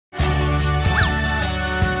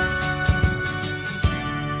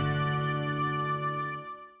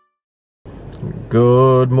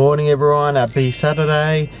Good morning everyone, happy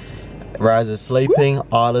Saturday. Rhaz is sleeping,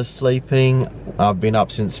 Isla's sleeping. I've been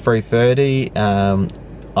up since 3:30.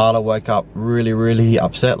 Isla woke up really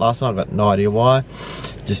upset last night. I've got no idea why.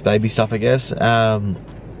 Just baby stuff I guess. So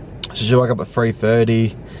she woke up at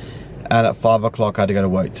 3:30 and at 5 o'clock I had to go to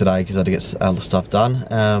work today because I had to get all the stuff done.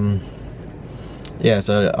 Yeah,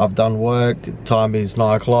 so I've done work, time is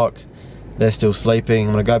 9 o'clock. They're still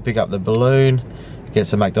sleeping. I'm gonna go pick up the balloon, get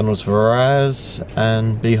some McDonald's for Rhaz,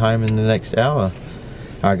 and be home in the next hour.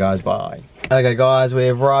 Alright guys, bye. Okay guys,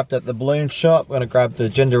 we've arrived at the balloon shop. We're gonna grab the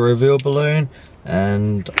gender reveal balloon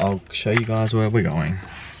and I'll show you guys where we're going.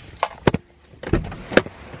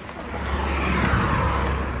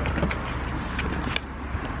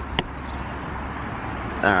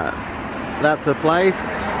 Alright, that's a place,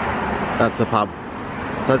 that's a pub.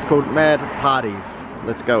 So it's called Mad Parties.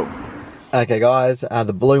 Let's go. Okay guys,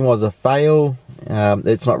 the balloon was a fail.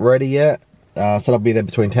 It's not ready yet. Said I'll be there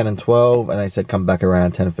between 10 and 12 and they said come back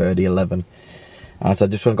around 10:30, 11. So I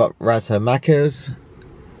just went and got Rhaz her macas,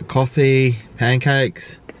 coffee,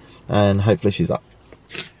 pancakes, and hopefully she's up.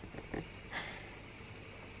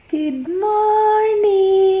 Good morning!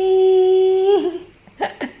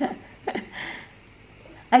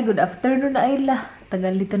 Ay, good afternoon na Ayla.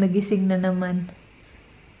 Tagal dito nagising na naman.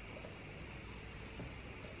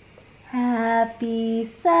 Happy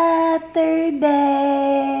Saturday!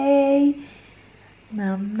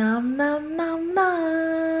 Nam nam nam nam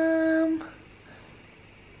nam!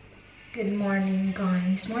 Good morning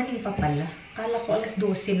guys. Morning pa pala. Kala ko alas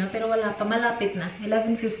 12 na pero wala pa. Malapit na.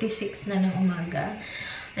 11:56 na ng umaga.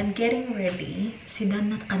 I'm getting ready. Si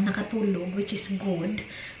Dan nakatulog, which is good.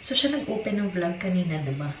 So siya nag-open ng vlog kanina,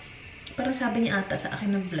 diba? Parang sabi niya ata sa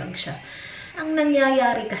akin nag-vlog siya. Ang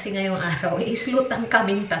nangyayari kasi ngayong araw is lutang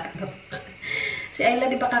kaming tatlo. Si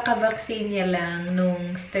Ayla, di ba kakabaksin niya lang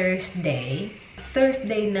nung Thursday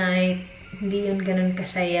night, hindi yun ganun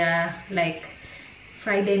kasaya. Like,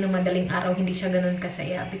 Friday na madaling araw, hindi siya ganun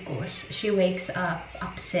kasaya because she wakes up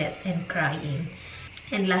upset and crying.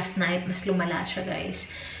 And last night, mas lumala siya,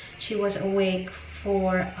 guys. She was awake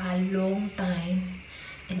for a long time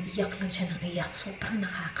and iyak lang siya ng iyak. Sobrang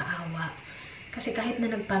nakakaawa. Kasi kahit na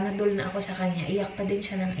nagpanadol na ako sa kanya, iyak pa din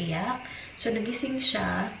siya ng iyak. So, nagising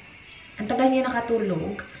siya. Ang tagal niya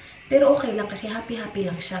nakatulog. Pero okay lang kasi happy-happy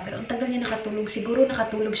lang siya. Pero ang tagal niya nakatulog. Siguro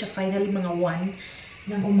nakatulog siya finally mga 1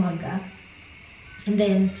 ng umaga. And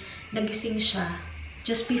then, nagising siya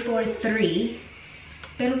just before 3.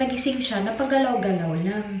 Pero nagising siya, napagalaw-galaw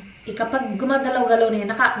lang. Kapag gumagalaw-galaw na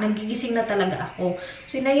yan, nagigising na talaga ako.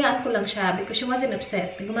 So, inayaan ko lang siya because she wasn't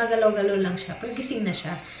upset. Gumagalaw-galaw lang siya. Pero gising na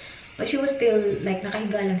siya. But she was still, like,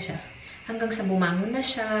 nakahiga lang siya. Hanggang sa bumangon na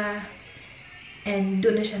siya. And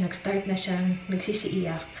doon na siya, nag-start na siya,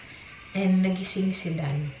 nagsisiiyak. And nagising si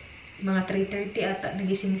Dan. Mga 3:30 ata,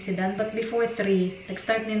 nagising si Dan. But before 3,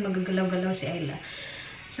 nag-start na yun, magagalaw-galaw si Ayla.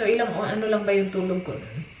 So, ano lang ba yung tulog ko?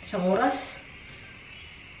 Isang oras?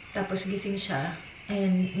 Tapos gising siya.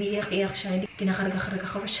 And niiyak-iyak siya. Kinakarga-karga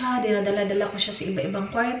ko siya. Dinadala-dala ko siya sa iba-ibang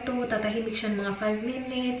kwarto. Tatahimik siya mga 5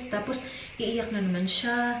 minutes. Tapos, iiyak na naman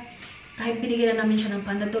siya. Kahit binigyan na namin siya ng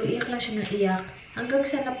panadol, iyak lang siya ng iyak. Hanggang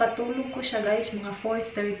sa napatulog ko siya, guys, mga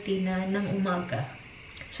 4:30 na ng umaga.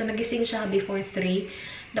 So, nagising siya before 3.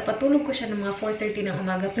 Napatulog ko siya ng mga 4:30 ng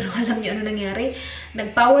umaga. Pero alam niyo ano nangyari?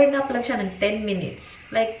 Nag-power nap lang siya ng 10 minutes.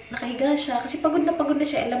 Like, nakahiga siya. Kasi pagod na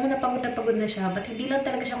siya. Alam mo na pagod na siya. But hindi lang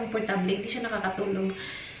talaga siya komportable. Hindi siya nakakatulog.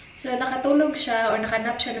 So, nakatulog siya or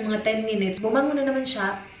nakanap siya ng mga 10 minutes. Bumangon na naman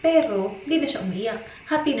siya. Pero, hindi na siya umiyak.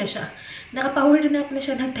 Happy na siya. Naka-power nap na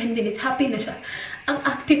siya ng 10 minutes. Happy na siya. Ang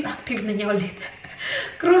active na niya ulit.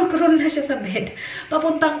 Crawl na siya sa bed.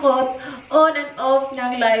 Papuntang kot, on and off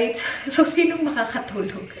ng lights. So, sinong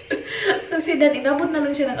makakatulog? So, si Dan, inabot na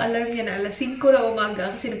lang siya ng alarm niya na alas 5 na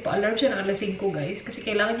umaga. Kasi nagpa-alarm siya ng alas 5, guys. Kasi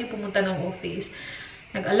kailangan niya pumunta ng office.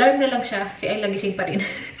 Nag-alarm na lang siya. Si Ayla gising pa rin.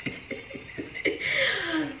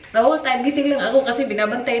 The whole time, gising lang ako kasi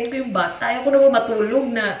binabantayan ko yung bata. Ayaw ko naman matulog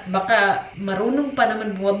na baka marunong pa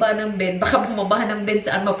naman bumaba ng bed. Baka bumaba ng bed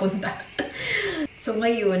saan mapunta. So,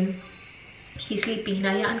 ngayon, he's sleeping.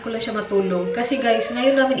 Hinayaan ko lang siya matulog. Kasi guys,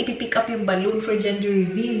 ngayon namin ipipick up yung balloon for gender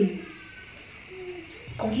reveal.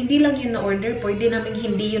 Kung hindi lang yun na-order, pwede namin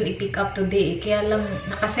hindi yun i-pick up today. Kaya lang,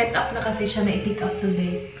 nakaset up na kasi siya na i-pick up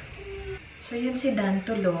today. So, yun si Dan,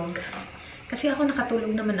 tulog. Kasi ako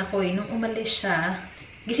nakatulog naman ako eh. Nung umalis siya,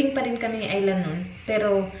 gising pa rin kami ni Ayla nun.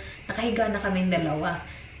 Pero, nakahiga na kaming dalawa.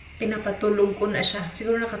 Pinapatulog ko na siya.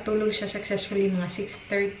 Siguro nakatulog siya successfully mga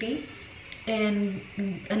 6:30. And,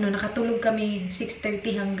 nakatulog kami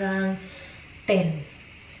 6:30 hanggang 10.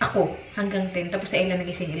 Ako, hanggang 10. Tapos sa Ayla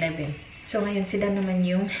nagising 11. So, ngayon, si Dan naman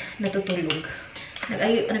yung natutulog.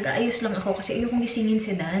 Nag-aayos lang ako kasi ayokong gisingin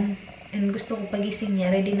si Dan. And gusto ko pagising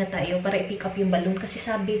niya, ready na tayo para i-pick up yung balloon. Kasi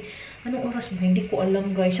sabi, anong oras ba? Hindi ko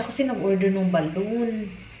alam guys. Siya kasi nag-order ng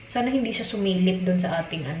balloon. Sana hindi siya sumilip doon sa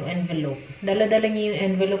ating envelope. Dala-dala niya yung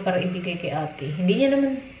envelope para ibigay kay ate. Hindi niya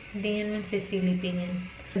naman sisilipin yan.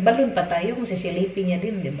 Balloon pa tayo kung sisilipin niya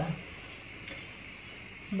din, di ba?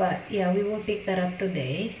 But yeah, we will pick that up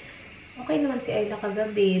today. Okay naman si Ayla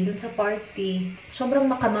kagabi, dun sa party. Sobrang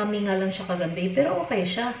makamami nga lang siya kagabi, pero okay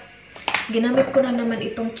siya. Ginamit ko na naman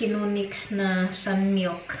itong Kinonix na sun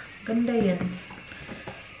milk. Ganda yan.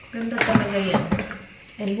 Ganda talaga yan.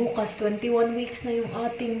 And bukas, 21 weeks na yung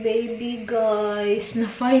ating baby, guys. Na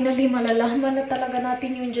finally, malalaman na talaga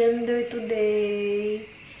natin yung gender today.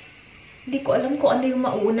 Hindi ko alam kung ano yung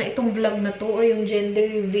mauuna itong vlog na to or yung gender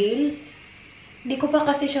reveal. Hindi ko pa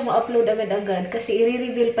kasi siya ma-upload agad-agad kasi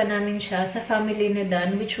i-reveal pa namin siya sa family ni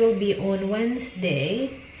Dan, which will be on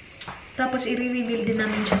Wednesday. Tapos, i-reveal din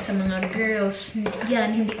namin siya sa mga girls.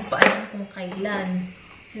 Yan, hindi ko pa alam kung kailan.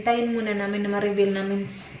 Hintayin muna namin na ma-reveal namin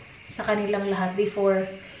sa kanilang lahat before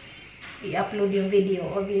i-upload yung video,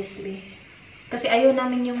 obviously. Kasi ayaw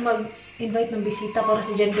namin yung mag-invite ng bisita para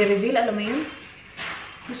sa gender reveal. Alam mo yun?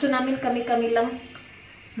 Gusto namin kami-kami lang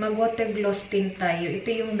mag-water gloss tint tayo. Ito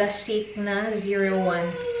yung The Seek na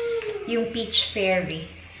 01. Yung Peach Fairy.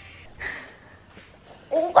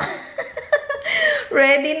 Oh!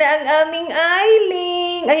 Ready na ang aming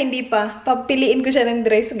Eiling. Ay, hindi pa. Papiliin ko siya ng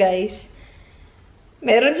dress, guys.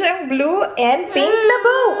 Meron siyang blue and pink na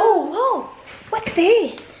bow. Oh, wow. What's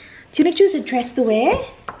this? Do you choose a dress to wear?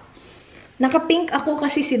 Naka-pink ako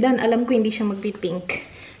kasi si Dan. Alam ko hindi siya magpi-pink.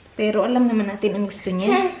 Pero alam naman natin ang gusto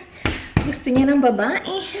niya. Gusto niya ng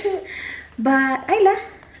babae. But, Ayla,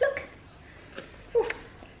 look.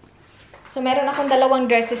 So, meron akong dalawang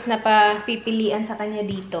dresses na papipilian sa kanya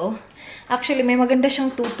dito. Actually, may maganda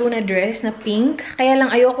siyang tutu na dress na pink. Kaya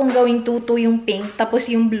lang ayokong gawing tutu yung pink. Tapos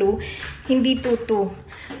yung blue, hindi tutu.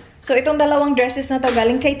 So, itong dalawang dresses na to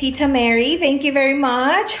galing kay Tita Mary. Thank you very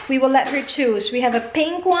much. We will let her choose. We have a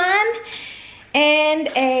pink one and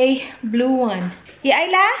a blue one. Yeah,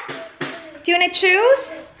 Ayla? Do you wanna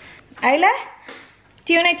choose? Ayla?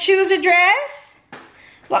 Do you wanna choose a dress?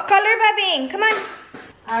 What color, Babing? Come on.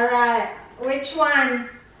 Alright. Which one?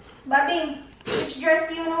 Babing, which dress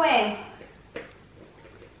do you wanna wear?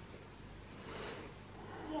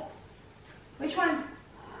 Which one?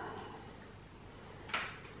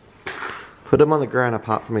 Put them on the ground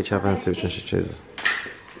apart from each other and see which one she chooses.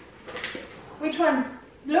 Which one?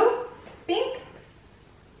 Blue? Pink?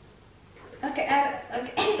 Okay,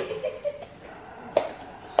 okay.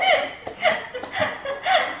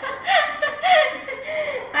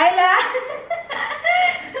 Ayla!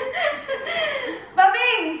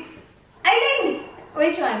 Babing! Eileen!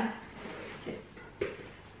 Which one? Choose.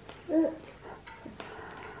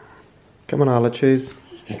 Come on, Arla, choose.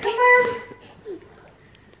 Come on.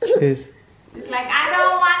 Choose. It's like, I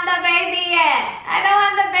don't want the baby yet. I don't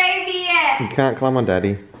want the baby yet. You can't climb on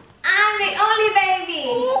Daddy. I'm the only baby.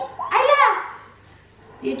 Ayla!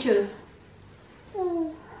 You choose.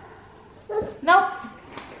 Nope.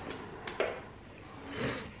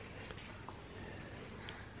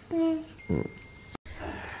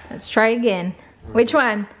 Let's try again. Which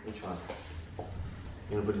one? Which one?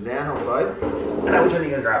 You gonna put it down or both? And now which one are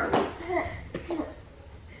you gonna grab? There you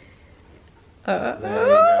go.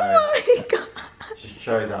 Oh my god. She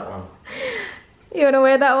chose that one. You wanna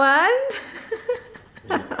wear that one?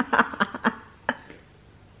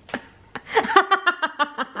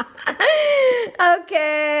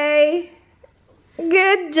 Okay.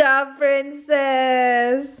 Good job,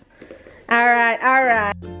 princess. Alright,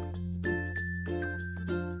 alright.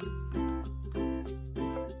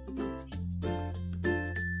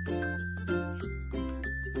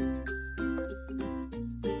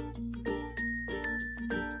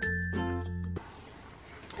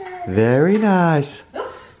 Very nice.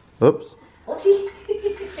 Oops. Oops. Oopsie.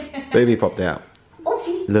 Baby popped out.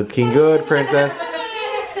 Oopsie. Looking good, princess.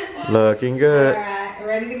 Looking good. Alright,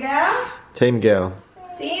 ready to go? Team girl.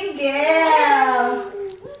 Team girl.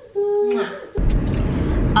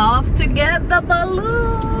 Off to get the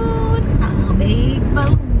balloon. A big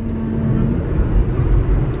balloon.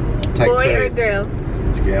 Take Boy two. or girl?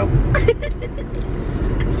 It's a girl.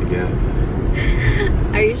 It's a girl.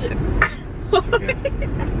 Are you sure? It's a girl.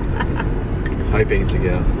 Hoping it's a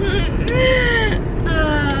girl.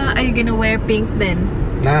 Are you gonna wear pink then?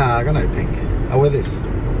 Nah, I got no pink. I'll wear this.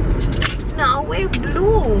 No, I'll wear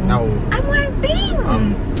blue. No. I'm wearing pink.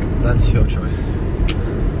 That's your choice.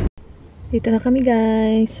 Dito na kami,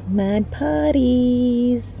 guys. Mad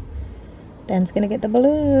parties. Dan's gonna get the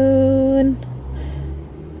balloon.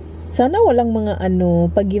 Sana walang mga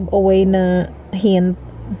pag-giveaway na hint.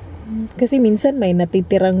 Kasi minsan may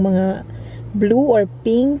natitirang mga blue or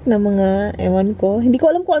pink na mga, ewan ko. Hindi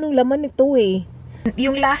ko alam kung anong laman ito eh.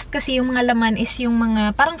 Yung last kasi yung mga laman is yung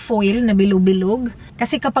mga parang foil na bilog-bilog.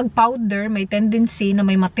 Kasi kapag powder, may tendency na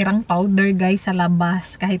may matirang powder guys sa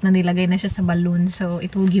labas. Kahit na nilagay na siya sa balloon. So,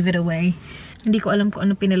 it will give it away. Hindi ko alam kung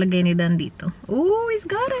ano pinalagay ni Dan dito. Ooh, he's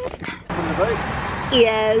got it!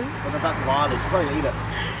 Yes!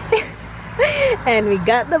 And we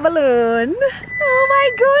got the balloon. Oh my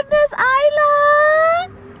goodness, Isla!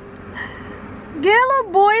 Girl or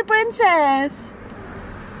boy, princess?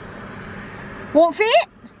 Won't fit?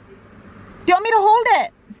 Do you want me to hold it?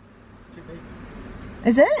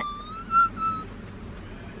 Is it?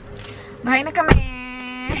 Bahay na kami.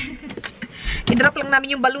 I-drop lang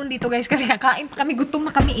namin yung balloon dito guys kasi kakain pa kami. Gutom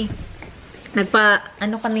na kami eh.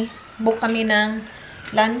 Book kami ng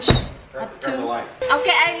lunch at 2.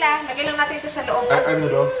 Okay, Ayla. Lagay lang natin ito sa loob. Open the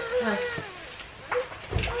door.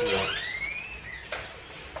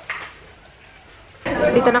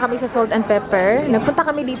 Dito na kami sa Salt and Pepper. Nagpunta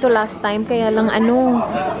kami dito last time, kaya lang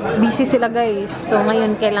busy sila guys. So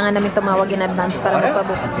ngayon, kailangan namin tumawag in advance para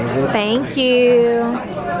magpabook. Thank you!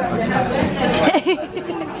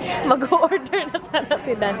 Mag-order na sana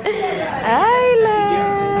si Dan. I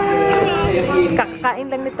love!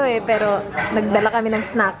 Kakain lang nito eh, pero nagdala kami ng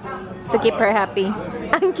snack to keep her happy.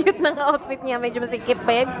 Ang cute ng outfit niya. Medyo masikip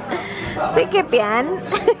pa yan. Sikip yan.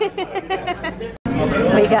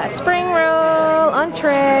 We got spring roll,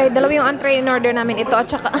 entree. Dalawa yung entree in order namin. Ito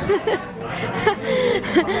at saka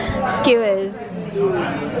skewers.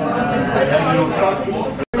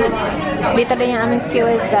 Dito din yung aming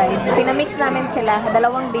skewers, guys. Pinamix namin sila.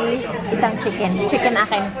 2 beef, 1 chicken. Chicken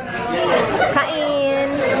akin. Kain!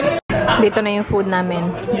 Dito na yung food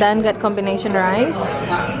namin. Dan got combination rice.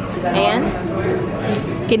 Ayan.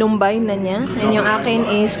 Kinumbine na niya. And yung akin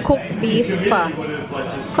is cooked beef pa.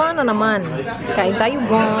 Fun na naman. Kain tayo,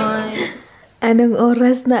 guys. Anong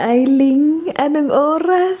oras na, Ailing? Anong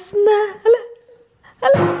oras na? Ala!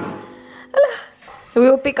 We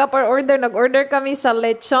will pick up our order. Nag-order kami sa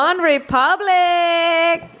Lechon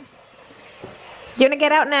Republic. Do you wanna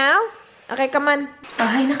get out now? Okay, come on.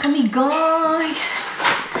 Bahay na kami, guys.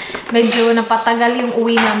 Medyo napatagal yung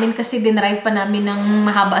uwi namin kasi dinrive pa namin ng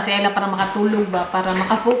mahaba si Ella para makatulog ba? Para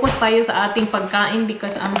makafocus tayo sa ating pagkain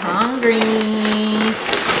because I'm hungry.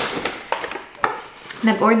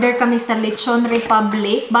 Nag-order kami sa Lechon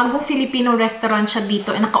Republic. Bagong Filipino restaurant siya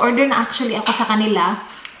dito. And naka-order na actually ako sa kanila.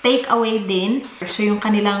 Take away din. So yung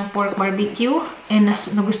kanilang pork barbecue. And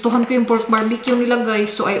nagustuhan ko yung pork barbecue nila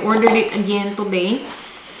guys. So I ordered it again today.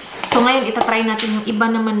 So ngayon itatry natin yung iba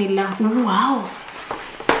naman nila. Wow!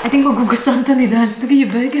 I think magugustuhan to ni Dan. Look at your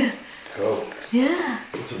burger. Cool. Yeah.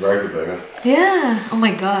 It's a very good burger. Yeah. Oh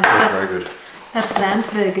my gosh. That's very good. That's Dan's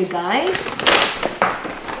burger, guys.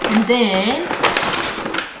 And then...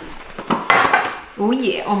 Oh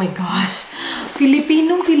yeah. Oh my gosh.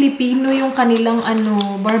 Filipino yung kanilang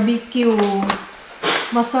barbecue.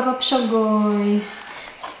 Masarap siya, guys.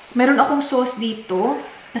 Meron akong sauce dito.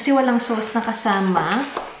 Kasi walang sauce na kasama.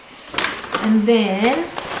 And then...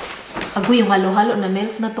 Agoy, yung halo-halo na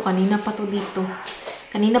melt na to. Kanina pa to dito.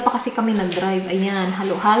 Kanina pa kasi kami nag-drive. Ayan,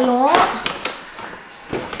 halo-halo.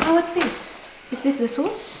 Oh, what's this? Is this the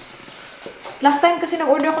sauce? Last time kasi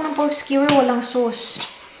nag-order ako ng pork skewer, walang sauce.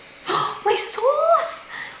 May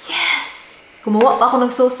sauce! Yes! Gumawa pa ako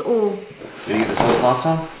ng sauce, oh. Did you get the sauce last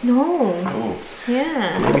time? No. Oh.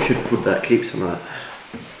 Yeah. Maybe you should keep some of that.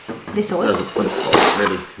 The sauce?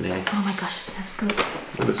 Ready now. Oh my gosh, it smells good.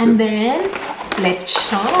 And then,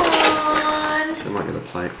 lechon. So I might get a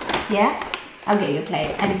plate. Yeah? I'll get you a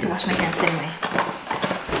plate. I need to wash my hands anyway.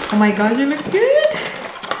 Oh my gosh, it looks good.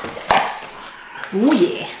 Oh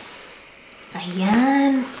yeah.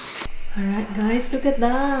 Ayan. Alright guys, look at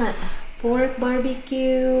that. Pork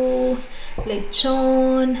barbecue,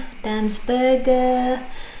 lechon, Dan's burger,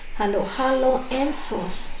 halo-halo, and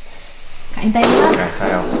sauce. Kain tayo ba?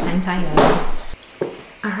 Kain tayo.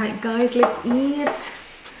 Alright guys, let's eat.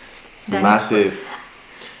 Massive.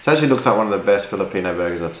 It actually looks like one of the best Filipino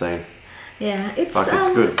burgers I've seen. Yeah, it's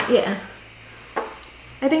good. Yeah.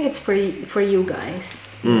 I think it's for you guys.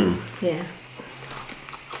 Yeah.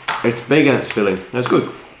 It's big and it's filling. That's good.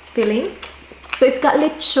 It's filling. So it's got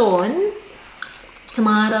lechon,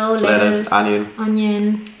 tomato, lettuce,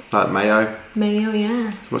 onion. Like mayo. Mayo,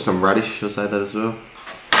 yeah. Got some radish, you'll say that as well.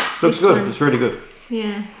 Looks good. It's really good.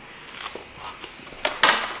 Yeah.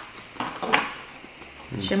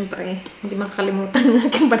 Siyempre, hindi makakalimutan ng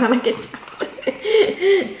aking banana ketchup.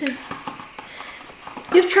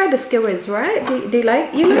 You've tried tried the skewers, right? They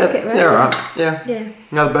like you like it, right? Yeah, right. Yeah. Yeah.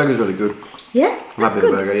 No, the burger's really good. Yeah. I'm happy with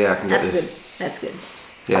the burger. Yeah, I can get That's this. good. That's good.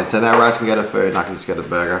 Yeah, so now Rhaz can get a food and I can just get a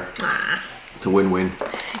burger. Ah. It's a win-win.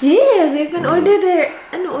 Yes, you can order there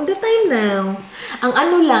all the time now. Ang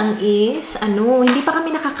ano lang is, hindi pa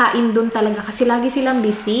kami nakakain doon talaga kasi lagi silang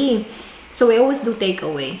busy. So we always do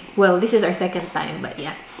takeaway. Well, this is our second time, but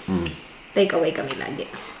yeah. Takeaway kami lagi.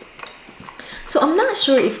 So I'm not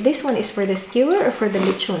sure if this one is for the skewer or for the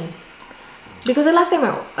lechon. Because the last time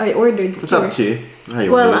I ordered It's up to you. How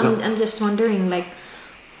you well, want to do it. I'm just wondering, like,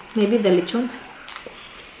 maybe the lechon?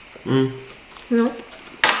 No?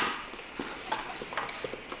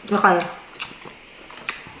 Okay.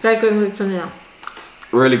 Try ko yung lechon nila.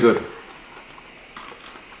 Really good.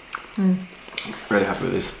 Really happy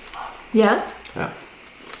with this. Yeah? Yeah.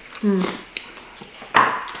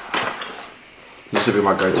 This would be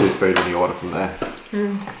my go-to food when you order from there.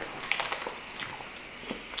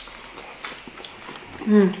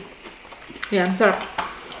 Yeah, sarap.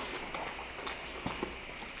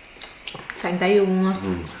 Kain tayo mga.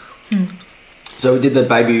 So we did the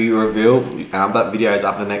baby reveal. That video is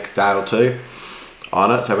up the next day or two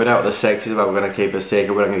on it. So we know what the sex is, but we're going to keep it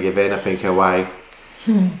secret. We're not going to give anything away.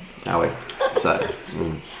 Are we? So,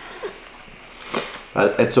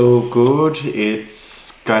 but it's all good.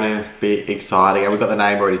 It's going to be exciting. And we've got the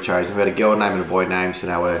name already chosen. We had a girl name and a boy name, so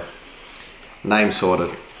now we're name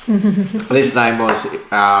sorted. This name was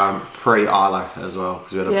pre-Isla as well.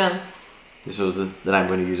 We had Yeah. This was the name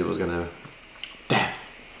we're going to use. It was going to... Damn.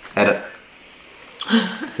 Edit.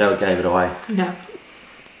 That gave it away. Yeah.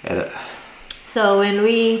 Edit. So when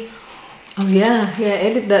we... Oh yeah,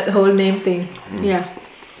 edit that whole name thing. Yeah.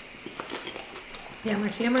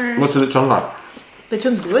 Yammers, yammers. What's the lechon like?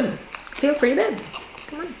 Lechon's good. Feel free then.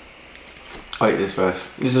 Come on. I'll eat this first.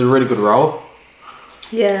 This is a really good roll.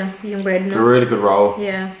 Yeah, yung bread, A no? really good roll.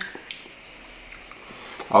 Yeah.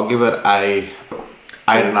 I'll give it a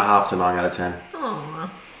 8.5 to 9 out of 10. Aww.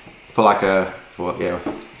 For like a... yeah.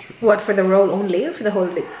 What, for the roll only or for the whole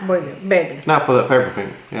burger? No, for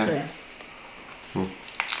everything. Yeah.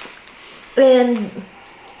 And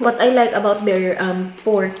what I like about their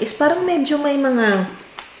pork is parang medyo may mga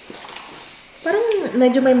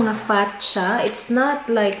fat siya. It's not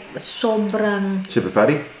like sobrang... Super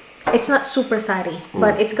fatty? It's not super fatty,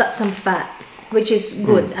 but it's got some fat, which is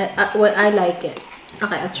good. I like it.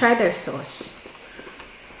 Okay, I'll try their sauce.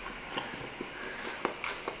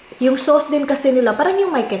 Yung sauce din kasi nila, parang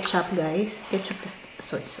yung may ketchup, guys. Ketchup tas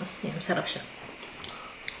soy sauce. Yan, sarap siya.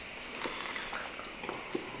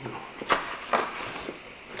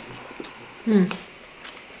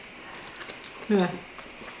 Yeah,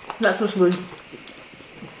 that was good.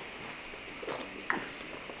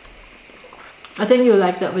 I think you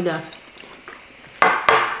like that with that.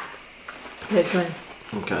 Let's try.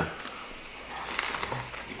 Okay.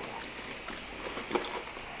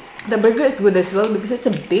 The burger is good as well because it's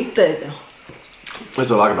a big burger. That's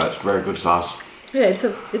what I like about it. It's very good sauce. Yeah,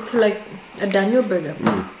 it's like a Daniel burger.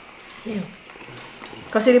 Yeah.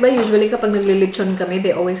 Kasi diba usually kapag naglilechon kami,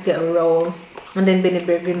 they always get a roll and then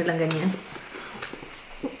biniburger nilang ganyan.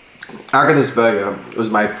 I reckon this burger was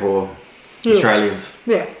made for Australians.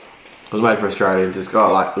 Yeah. It was made for Australians. It's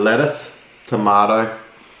got like lettuce, tomato.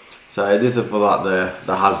 So this is for like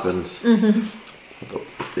the husbands.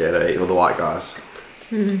 Yeah, to eat all the white guys.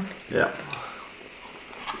 Yeah.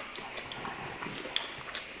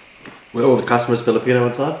 Were all the customers Filipino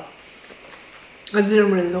inside? I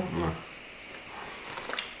didn't really know. No.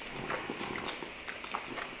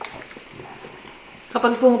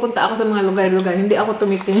 Kapag pumupunta ako sa mga lugar-lugar, hindi ako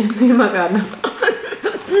tumitingin yung magana.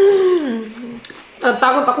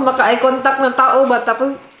 Takot ako maka-eye contact ng tao ba,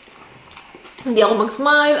 tapos hindi ako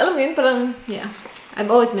mag-smile. Alam mo yun, parang, yeah. I've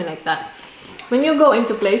always been like that. When you go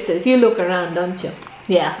into places, you look around, don't you?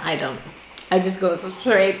 Yeah, I don't. I just go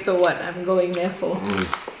straight to what I'm going there for.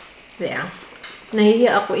 Yeah.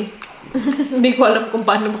 Nahihiya ako eh. Hindi ko alam kung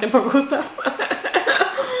paano makipag-usap.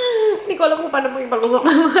 Hindi ko alam kung paano makipag-usap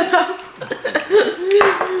ng mga tao.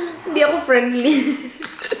 Hindi ako friendly.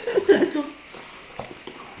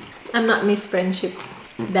 I'm not Miss Friendship.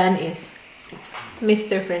 Dan is.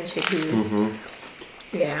 Mr. Friendship he is.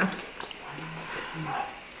 Yeah.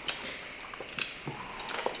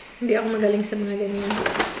 Hindi ako magaling sa mga ganyan.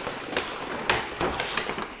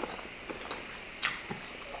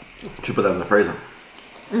 Should put that in the freezer.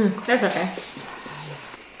 That's okay.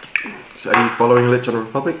 So are you following Lechon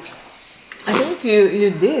Republic? I think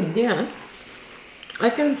you did, yeah. I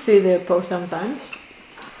can see their post sometimes.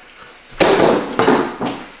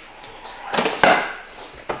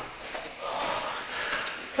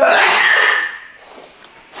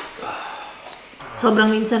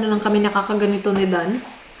 Sobrang minsan na lang kami nakakaganito ni Dan.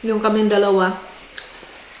 Yung kaming dalawa.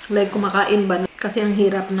 Like, kumakain ba? Kasi ang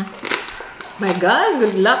hirap na. My gosh,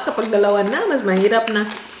 good luck kapag dalawa na. Mas mahirap na.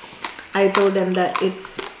 I told them that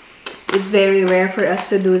it's very rare for us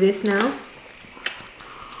to do this now.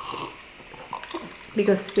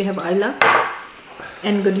 Because we have Ayla.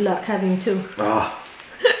 And good luck having two. Ah.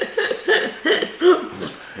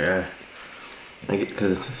 Yeah.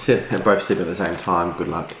 Because they both sleep at the same time.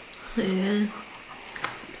 Good luck. Yeah.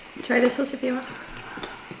 Try the sauce if you want.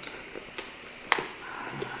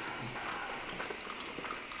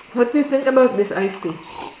 What do you think about this iced tea?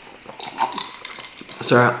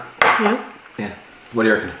 It's alright. Yeah? Yeah. What do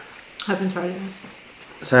you reckon? Haven't tried it.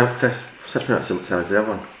 Same pretty much same as the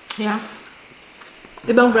other one. Yeah.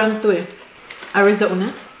 Ibang brand to eh.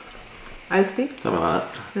 Arizona. Iced tea. Something like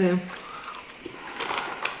that. Yeah.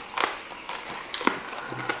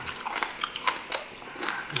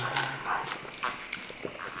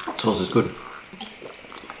 Sauce is good.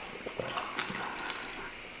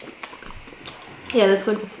 Yeah, that's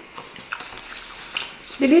good.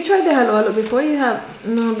 Did you try the halo-halo before? You have?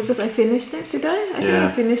 No, because I finished it. Did I? I think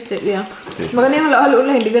I finished it, yeah. Maganda yung halo-halo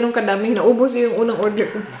lang, hindi ganun kadami. Naubos yung unang order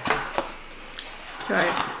ko. Try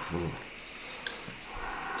it.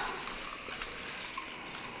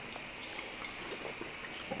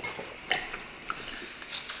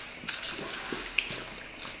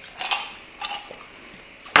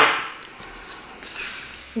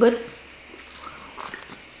 Good.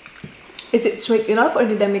 Is it sweet enough or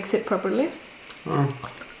did I mix it properly?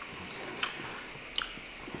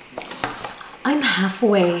 I'm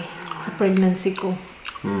halfway sa pregnancy ko.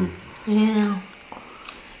 Yeah.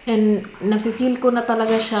 And nafe-feel ko na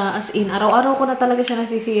talaga siya as in araw-araw ko na talaga siya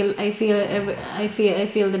nafe-feel. I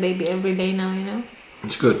feel the baby every day now, you know.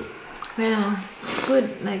 It's good. Yeah. It's good.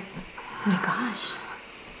 Like, oh my gosh.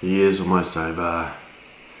 The year's almost over.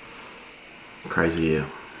 Crazy year.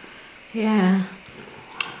 Yeah.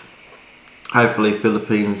 Hopefully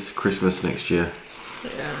Philippines Christmas next year.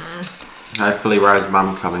 Yeah. Hopefully Rose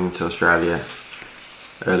mum coming to Australia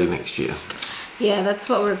early next year. Yeah,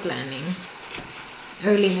 that's what we're planning.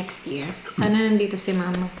 Early next year. Sana nandito si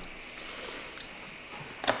Mama.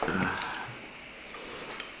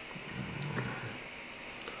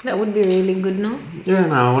 That would be really good, no?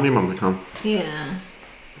 Yeah, no, I want your mum to come. Yeah.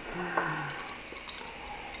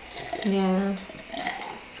 Yeah.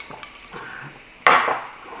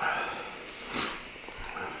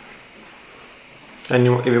 And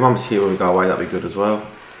if your mum's here when we go away, that'd be good as well.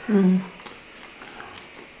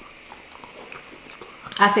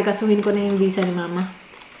 Asikasuhin ko na yung visa ni Mama.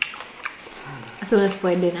 As soon as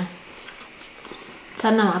pwede na.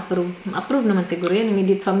 Sana ma-approve. Ma-approve naman siguro yan.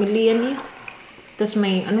 Immediate family yan niya. Tapos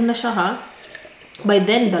may ano na siya ha. By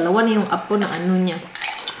then, dalawa na yung apo na ano niya.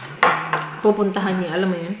 Pupuntahan niya.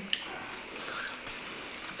 Alam mo yan.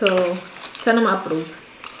 So, sana ma-approve.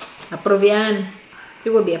 Approve yan.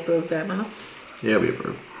 You will be approved, right, Mama? Yeah, it'll be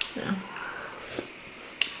approved. Yeah.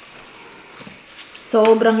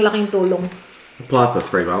 Sobrang laking tulong. Apply for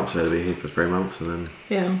 3 months, so they'll be here for 3 months and then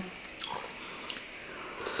Yeah.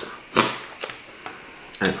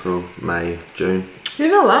 April, May, June. You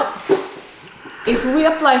know what? If we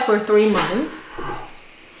apply for 3 months,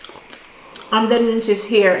 and then she's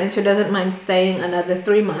here and she doesn't mind staying another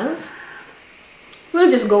 3 months, we'll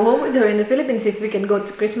just go home with her in the Philippines if we can go to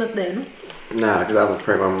Christmas then. No, because I have a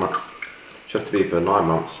 3 month. She have to be for 9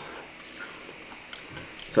 months.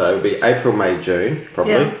 So it would be April, May, June,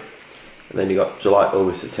 probably. Yeah. And then you got July,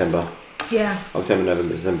 August, September, Yeah. October,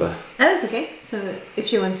 November, December. That's okay. So if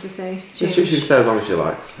she wants to stay, She can stay as long as she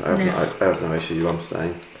likes. I have no issue with mum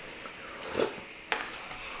staying.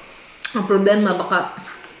 Ang problema baka,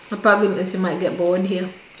 the problem is you might get bored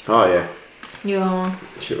here. Oh yeah, Yeah.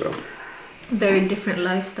 she will. Very different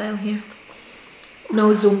lifestyle here.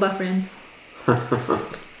 No Zumba friends.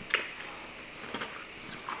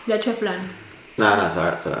 That's your plan. No, it's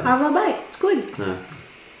alright. Have a bite. It's good. No.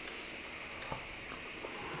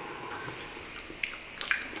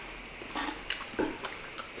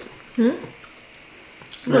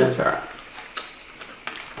 No, it's alright.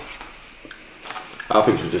 I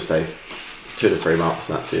think she'll just stay 2 to 3 months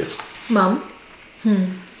and that's it. Mom?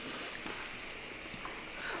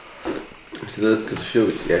 Because she'll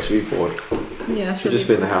be bored. Yeah, She'll just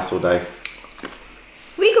be in the house all day.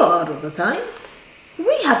 We go out all the time.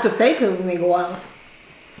 We have to take her when we go out.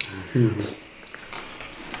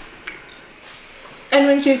 And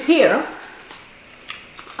when she's here,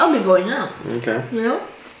 I'll be going out. Okay. You know?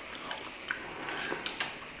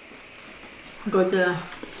 Go to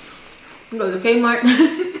Kmart.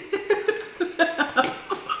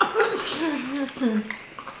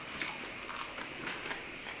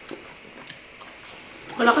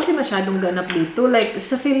 Wala kasi masyadong ganap dito. Like,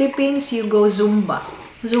 sa Philippines, you go Zumba.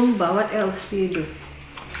 Zumba, what else do you do?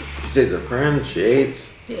 She said the friend, she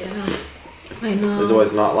eats. Yeah, I know. There's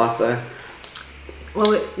always nightlife there.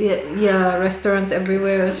 Oh, yeah, restaurants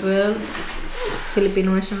everywhere as well.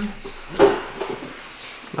 Filipino restaurants.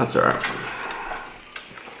 That's alright.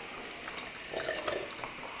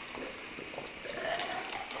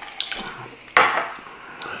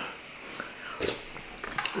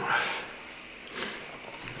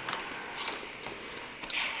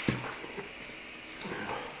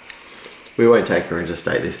 We won't take her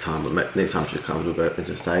interstate this time, but next time she comes, we'll go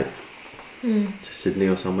interstate to Sydney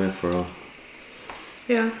or somewhere for a...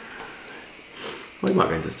 Yeah. We might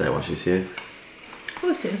go interstate while she's here.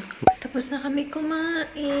 We'll see. Tapos na kami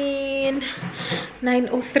kumain.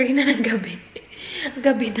 9:03 na ng gabi.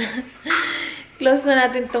 Gabi na. Close na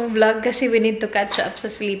natin tong vlog kasi we need to catch up sa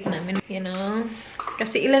sleep namin. You know?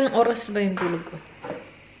 Kasi ilang oras ba yung tulog ko?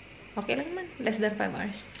 Okay lang man. Less than 5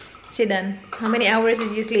 hours. Si Dan, how many hours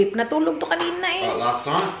did you sleep? Natulog to kanina eh. Last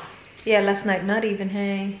night? Yeah, last night. Not even,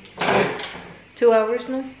 hey. 2 hours,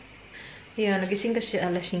 no? Yeah, nagising kasi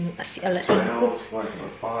alas 5. Woke up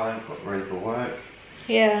at 5, got ready for work.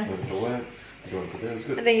 Yeah. Went to work.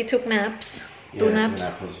 And then you took naps. Yeah, 2 naps.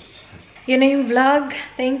 Nap was... Yun na yung vlog.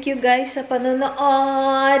 Thank you guys sa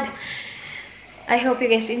panonood. I hope you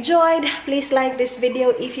guys enjoyed. Please like this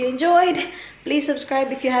video if you enjoyed. Please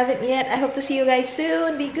subscribe if you haven't yet. I hope to see you guys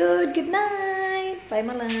soon. Be good. Good night. Bye,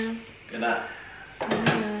 my love. Good night.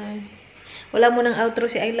 Bye. Wala mo ng outro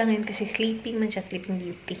si Ayla ngayon kasi sleeping man siya. Sleeping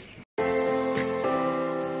Beauty.